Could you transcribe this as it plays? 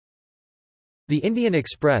The Indian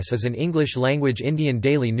Express is an English-language Indian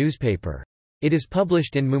daily newspaper. It is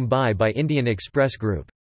published in Mumbai by Indian Express Group.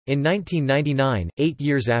 In 1999, 8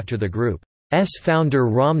 years after the group's founder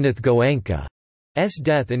Ramnath Goenka's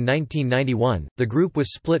death in 1991, the group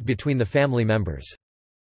was split between the family members.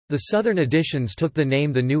 The southern editions took the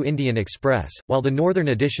name The New Indian Express, while the northern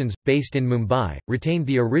editions, based in Mumbai, retained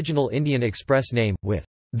the original Indian Express name, with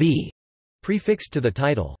the prefixed to the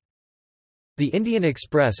title. The Indian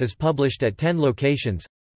Express is published at 10 locations: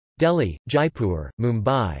 Delhi, Jaipur,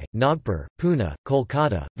 Mumbai, Nagpur, Pune,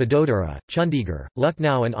 Kolkata, Vadodara, Chandigarh,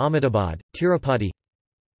 Lucknow and Ahmedabad, Tirupati.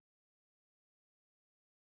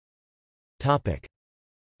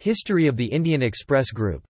 History of the Indian Express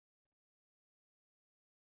Group.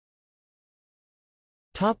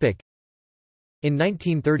 In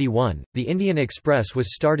 1931, the Indian Express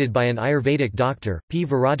was started by an Ayurvedic doctor, P.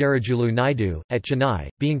 Varadarajulu Naidu, at Chennai,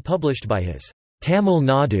 being published by his Tamil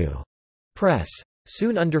Nadu press.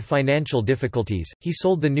 Soon under financial difficulties, he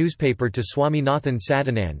sold the newspaper to Swaminathan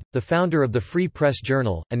Sadanand, the founder of the Free Press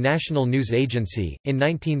Journal, a national news agency. In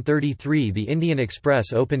 1933, the Indian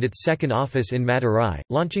Express opened its second office in Madurai,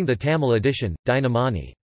 launching the Tamil edition,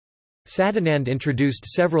 Dinamani. Sadanand introduced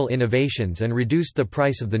several innovations and reduced the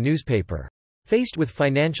price of the newspaper. Faced with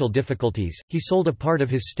financial difficulties, he sold a part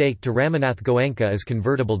of his stake to Ramnath Goenka as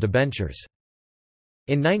convertible debentures.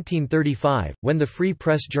 In 1935, when the Free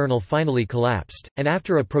Press Journal finally collapsed, and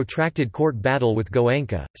after a protracted court battle with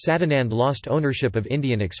Goenka, Sadanand lost ownership of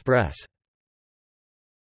Indian Express.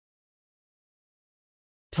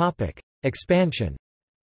 Expansion.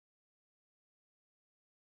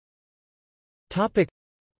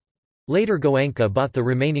 Later Goenka bought the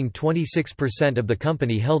remaining 26% of the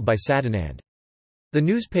company held by Sadanand. The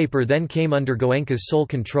newspaper then came under Goenka's sole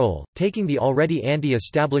control, taking the already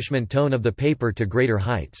anti-establishment tone of the paper to greater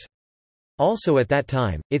heights. Also at that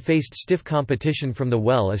time, it faced stiff competition from the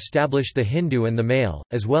well-established The Hindu and The Mail,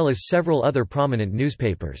 as well as several other prominent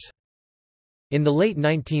newspapers. In the late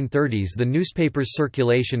 1930s the newspaper's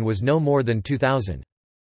circulation was no more than 2,000.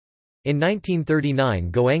 In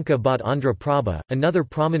 1939 Goenka bought Andhra Prabha, another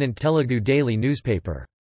prominent Telugu daily newspaper.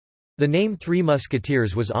 The name Three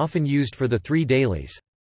Musketeers was often used for the three dailies.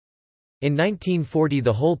 In 1940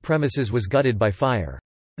 the whole premises was gutted by fire.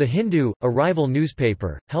 The Hindu, a rival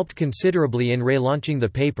newspaper, helped considerably in relaunching the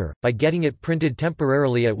paper, by getting it printed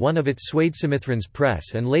temporarily at one of its Swadesamithrans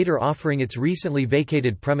press and later offering its recently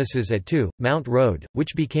vacated premises at 2, Mount Road,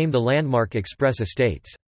 which became the landmark Express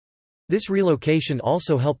Estates. This relocation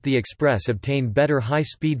also helped the Express obtain better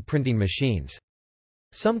high-speed printing machines.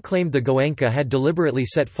 Some claimed the Goenka had deliberately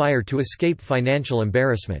set fire to escape financial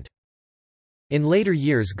embarrassment. In later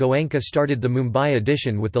years Goenka started the Mumbai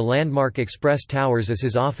edition with the landmark Express Towers as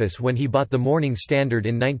his office when he bought the Morning Standard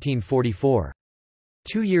in 1944.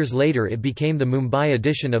 2 years later it became the Mumbai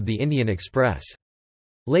edition of the Indian Express.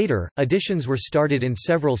 Later, editions were started in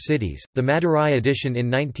several cities, the Madurai edition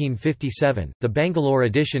in 1957, the Bangalore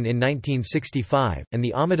edition in 1965, and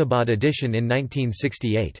the Ahmedabad edition in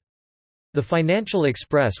 1968. The Financial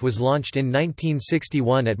Express was launched in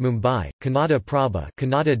 1961 at Mumbai, Kannada Prabha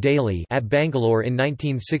Kannada Daily at Bangalore in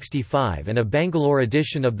 1965 and a Bangalore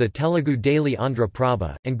edition of the Telugu daily Andhra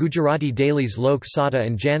Prabha, and Gujarati dailies Lok Sata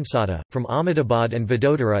and Jansata, from Ahmedabad and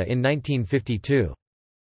Vadodara in 1952.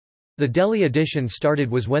 The Delhi edition started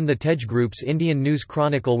was when the Tej Group's Indian News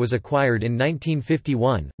Chronicle was acquired in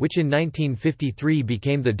 1951, which in 1953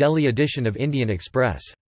 became the Delhi edition of Indian Express.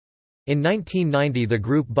 In 1990 the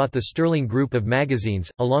group bought the Sterling Group of magazines,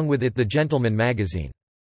 along with it the Gentleman magazine.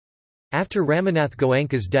 After Ramnath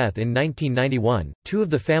Goenka's death in 1991, 2 of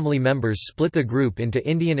the family members split the group into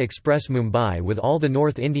Indian Express Mumbai with all the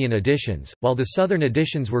North Indian editions, while the southern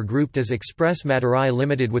editions were grouped as Express Madurai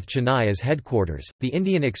Limited with Chennai as headquarters. The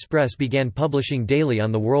Indian Express began publishing daily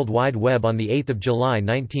on the World Wide Web on 8 July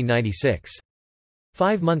 1996.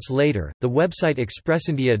 5 months later, the website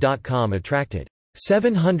expressindia.com attracted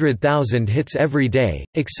 700,000 hits every day,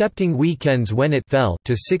 excepting weekends when it fell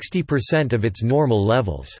to 60% of its normal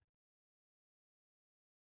levels.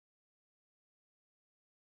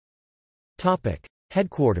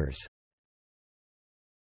 Headquarters.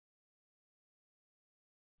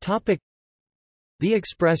 The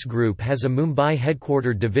Express Group has a Mumbai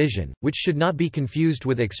headquartered division, which should not be confused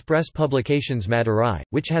with Express Publications Madurai,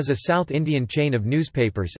 which has a South Indian chain of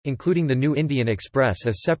newspapers, including the New Indian Express,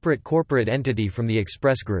 a separate corporate entity from the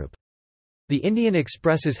Express Group. The Indian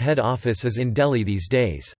Express's head office is in Delhi these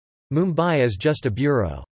days. Mumbai is just a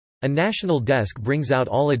bureau. A national desk brings out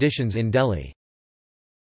all editions in Delhi.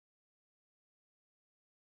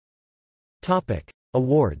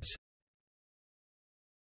 Awards.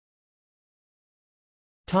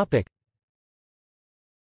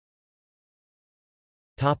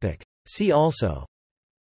 See also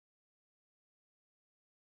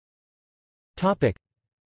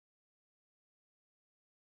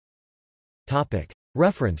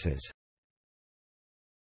References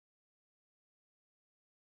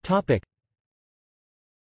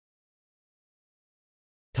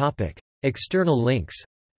External links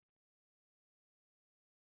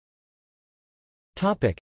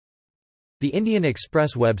The Indian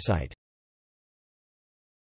Express website